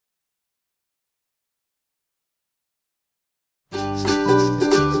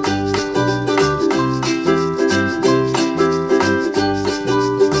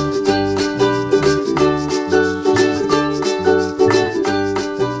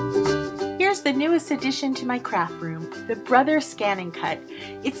the newest addition to my craft room, the Brother ScanNCut.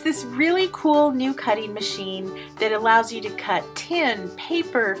 It's this really cool new cutting machine that allows you to cut tin,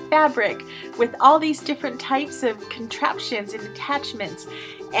 paper, fabric with all these different types of contraptions and attachments.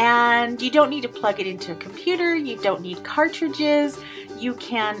 And you don't need to plug it into a computer, you don't need cartridges, you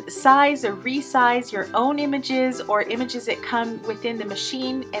can size or resize your own images or images that come within the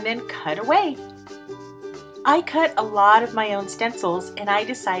machine and then cut away. I cut a lot of my own stencils and I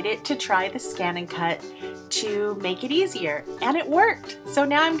decided to try the ScanNCut to make it easier, and it worked. So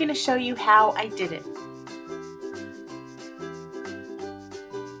now I'm going to show you how I did it.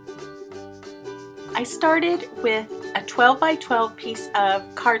 I started with a 12 by 12 piece of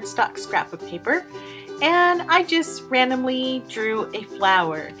cardstock scrap of paper, and I just randomly drew a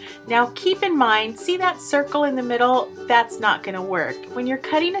flower. Now keep in mind, see that circle in the middle? That's not going to work. When you're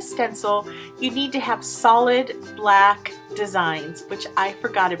cutting a stencil, you need to have solid black designs, which I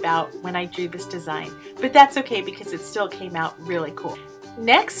forgot about when I drew this design. But that's okay because it still came out really cool.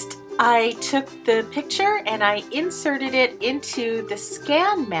 Next, I took the picture and I inserted it into the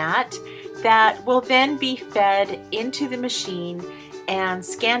scan mat that will then be fed into the machine and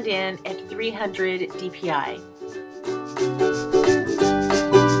scanned in at 300 dpi.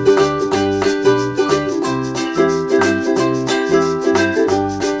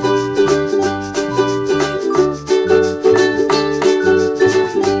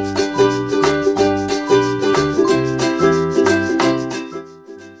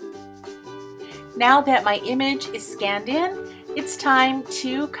 Now that my image is scanned in, it's time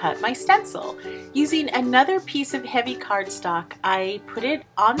to cut my stencil. Using another piece of heavy cardstock, I put it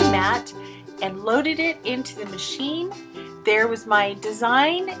on the mat and loaded it into the machine. There was my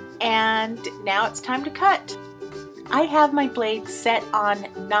design, and now it's time to cut. I have my blade set on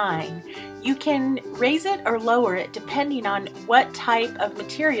 9. You can raise it or lower it depending on what type of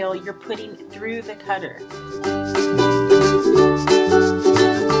material you're putting through the cutter.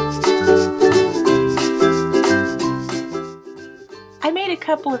 I made a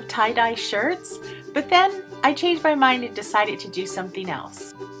couple of tie-dye shirts, but then I changed my mind and decided to do something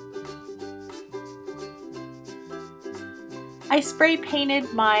else. I spray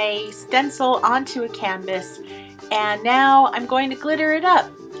painted my stencil onto a canvas, and now I'm going to glitter it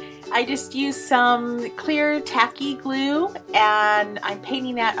up. I just used some clear tacky glue and I'm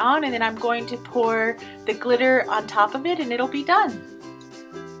painting that on, and then I'm going to pour the glitter on top of it and it'll be done.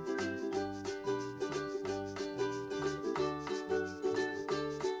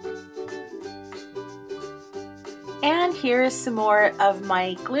 And here is some more of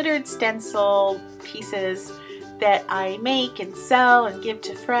my glittered stencil pieces that I make and sell and give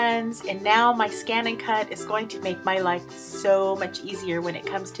to friends. And now my ScanNCut is going to make my life so much easier when it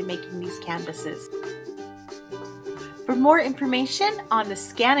comes to making these canvases. For more information on the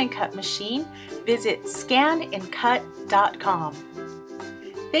ScanNCut machine, visit ScanNCut.com.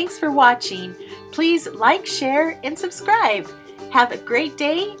 Thanks for watching. Please like, share, and subscribe. Have a great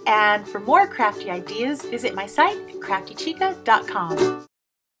day, and for more crafty ideas, visit my site at CraftyChica.com.